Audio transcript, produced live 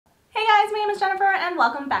my name is Jennifer and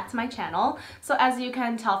welcome back to my channel. So as you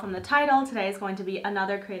can tell from the title, today is going to be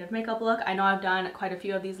another creative makeup look. I know I've done quite a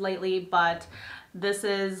few of these lately, but this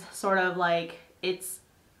is sort of like, it's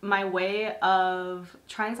my way of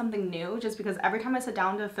trying something new, just because every time I sit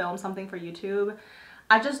down to film something for YouTube,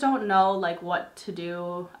 I just don't know like what to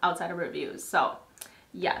do outside of reviews. So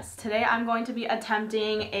yes, today I'm going to be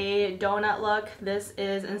attempting a donut look. This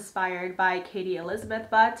is inspired by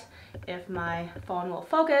KatieElizabethButt, if my phone will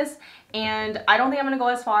focus. And I don't think I'm going to go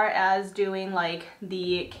as far as doing like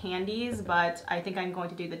the candies, but I think I'm going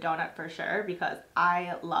to do the donut for sure because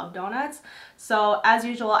I love donuts. So as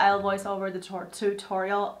usual, I'll voice over the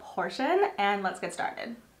tutorial portion and let's get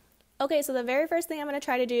started. Okay, so the very first thing I'm going to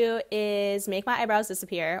try to do is make my eyebrows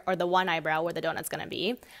disappear, or the one eyebrow where the donut's going to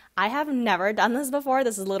be. I have never done this before.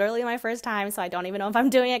 This is literally my first time, so I don't even know if I'm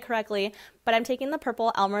doing it correctly. But I'm taking the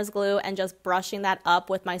purple Elmer's glue and just brushing that up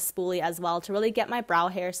with my spoolie as well to really get my brow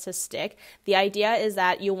hairs to stick. The idea is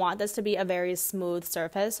that you want this to be a very smooth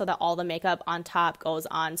surface so that all the makeup on top goes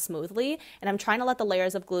on smoothly. And I'm trying to let the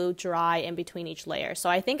layers of glue dry in between each layer. So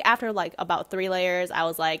I think after like about 3 layers, I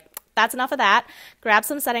was like, that's enough of that. Grab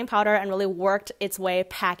some setting powder and really worked its way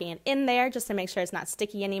packing it in there just to make sure it's not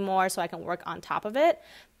sticky anymore so I can work on top of it.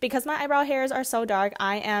 Because my eyebrow hairs are so dark,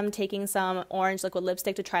 I am taking some orange liquid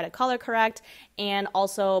lipstick to try to color correct and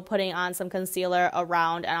also putting on some concealer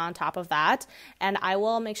around and on top of that. And I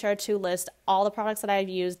will make sure to list all the products that I've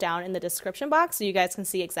used down in the description box so you guys can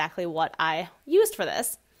see exactly what I used for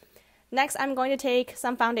this. Next, I'm going to take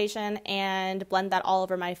some foundation and blend that all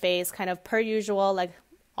over my face, kind of per usual, like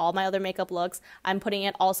all my other makeup looks. I'm putting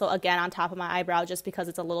it also again on top of my eyebrow just because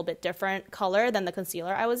it's a little bit different color than the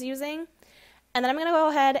concealer I was using. And then I'm going to go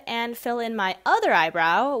ahead and fill in my other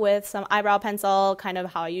eyebrow with some eyebrow pencil, kind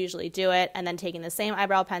of how I usually do it. And then taking the same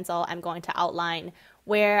eyebrow pencil, I'm going to outline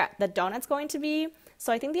where the donut's going to be.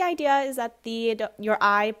 So I think the idea is that your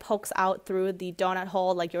eye pokes out through the donut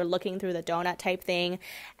hole, like you're looking through the donut type thing.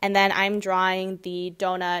 And then I'm drawing the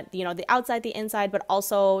donut, you know, the outside, the inside, but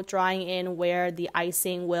also drawing in where the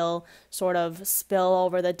icing will sort of spill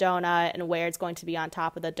over the donut and where it's going to be on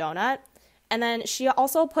top of the donut. And then she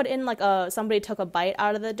also put in like somebody took a bite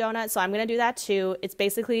out of the donut. So I'm going to do that too. It's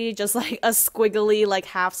basically just like a squiggly, like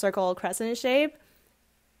half circle crescent shape.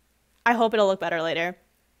 I hope it'll look better later.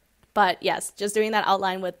 But yes, just doing that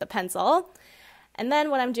outline with the pencil. And then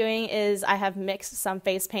what I'm doing is I have mixed some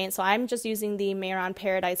face paint. So I'm just using the Mehron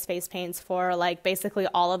Paradise face paints for like basically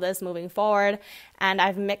all of this moving forward. And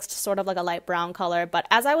I've mixed sort of like a light brown color. But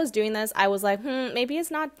as I was doing this, I was like, maybe it's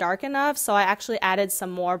not dark enough. So I actually added some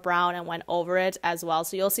more brown and went over it as well.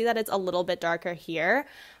 So you'll see that it's a little bit darker here.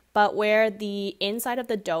 But where the inside of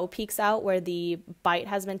the dough peeks out, where the bite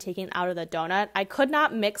has been taken out of the donut, I could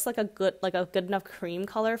not mix like a good enough cream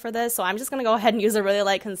color for this. So I'm just going to go ahead and use a really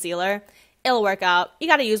light concealer. It'll work out. You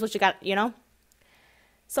got to use what you got, you know?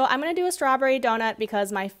 So I'm going to do a strawberry donut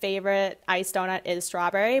because my favorite iced donut is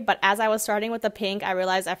strawberry. But as I was starting with the pink, I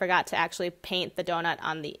realized I forgot to actually paint the donut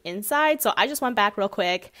on the inside. So I just went back real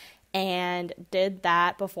quick and did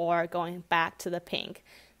that before going back to the pink.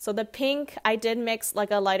 So the pink, I did mix like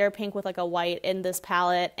a lighter pink with like a white in this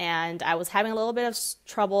palette, and I was having a little bit of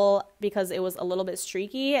trouble because it was a little bit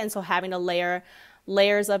streaky, and so having to layer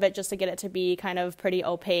layers of it just to get it to be kind of pretty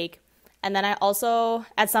opaque. And then I also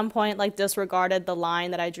at some point like disregarded the line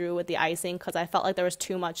that I drew with the icing because I felt like there was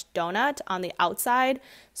too much donut on the outside.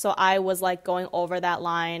 So I was like going over that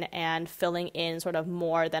line and filling in sort of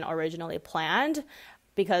more than originally planned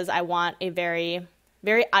because I want a very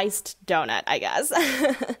iced donut, I guess.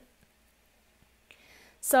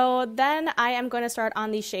 So then I am going to start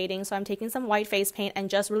on the shading. So I'm taking some white face paint and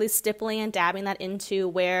just really stippling and dabbing that into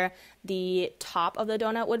where the top of the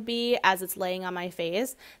donut would be as it's laying on my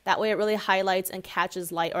face. That way it really highlights and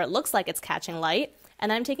catches light, or it looks like it's catching light.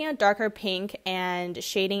 And then I'm taking a darker pink and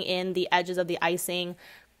shading in the edges of the icing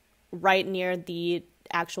right near the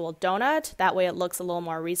actual donut. That way it looks a little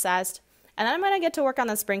more recessed. And then I'm going to get to work on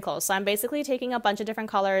the sprinkles. So I'm basically taking a bunch of different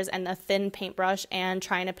colors and a thin paintbrush and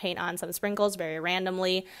trying to paint on some sprinkles very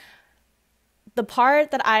randomly. The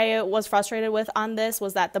part that I was frustrated with on this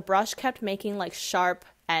was that the brush kept making like sharp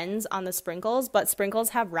ends on the sprinkles, but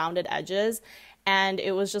sprinkles have rounded edges. And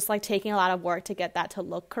it was just like taking a lot of work to get that to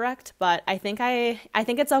look correct. But I think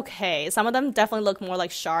it's okay. Some of them definitely look more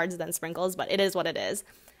like shards than sprinkles, but it is what it is.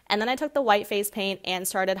 And then I took the white face paint and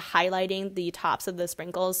started highlighting the tops of the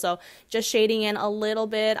sprinkles. So just shading in a little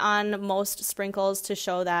bit on most sprinkles to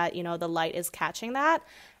show that, you know, the light is catching that.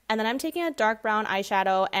 And then I'm taking a dark brown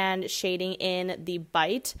eyeshadow and shading in the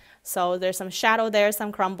bite. So there's some shadow there,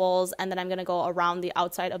 some crumbles, and then I'm going to go around the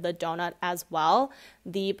outside of the donut as well.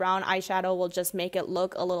 The brown eyeshadow will just make it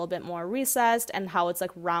look a little bit more recessed and how it's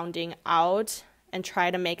like rounding out and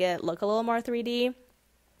try to make it look a little more 3D.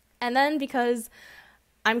 And then because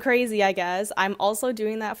I'm crazy, I guess, I'm also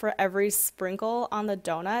doing that for every sprinkle on the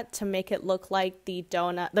donut to make it look like the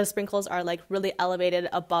sprinkles are like really elevated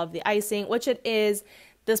above the icing, which it is.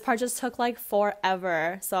 This part just took like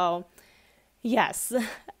forever. So yes,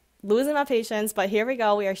 losing my patience, but here we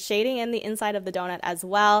go. We are shading in the inside of the donut as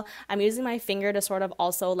well. I'm using my finger to sort of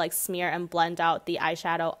also like smear and blend out the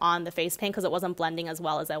eyeshadow on the face paint because it wasn't blending as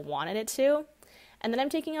well as I wanted it to. And then I'm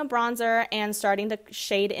taking a bronzer and starting to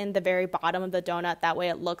shade in the very bottom of the donut. That way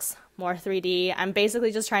it looks more 3D. I'm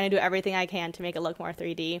basically just trying to do everything I can to make it look more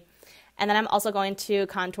 3D. And then I'm also going to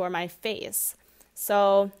contour my face.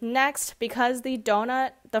 So next, because the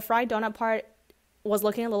fried donut part was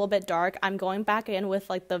looking a little bit dark, I'm going back in with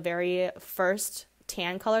like the very first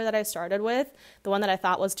tan color that I started with, the one that I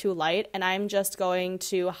thought was too light, and I'm just going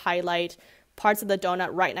to highlight parts of the donut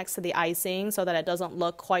right next to the icing so that it doesn't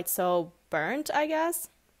look quite so burnt, I guess.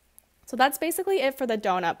 So that's basically it for the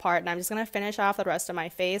donut part, and I'm just going to finish off the rest of my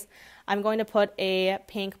face. I'm going to put a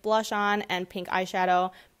pink blush on and pink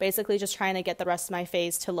eyeshadow, basically just trying to get the rest of my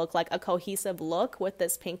face to look like a cohesive look with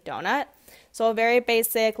this pink donut. So a very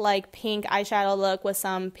basic like pink eyeshadow look with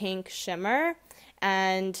some pink shimmer,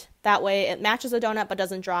 and that way it matches the donut but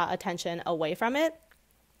doesn't draw attention away from it.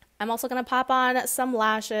 I'm also going to pop on some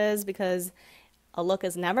lashes because a look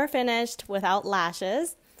is never finished without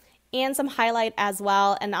lashes. And some highlight as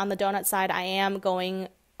well, and on the donut side I am going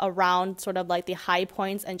around sort of like the high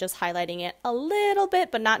points and just highlighting it a little bit,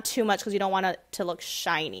 but not too much because you don't want it to look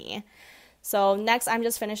shiny. So next I'm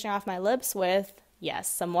just finishing off my lips with, yes,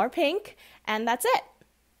 some more pink, and that's it.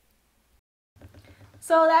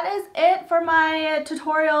 So that is it for my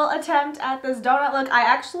tutorial attempt at this donut look. I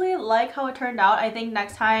actually like how it turned out. I think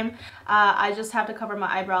next time I just have to cover my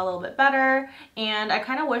eyebrow a little bit better, and I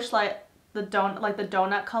kind of wish like the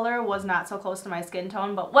donut color was not so close to my skin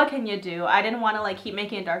tone, but what can you do? I didn't want to like keep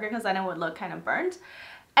making it darker because then it would look kind of burnt.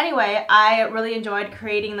 Anyway, I really enjoyed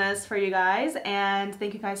creating this for you guys, and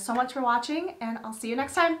thank you guys so much for watching, and I'll see you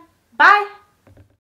next time. Bye!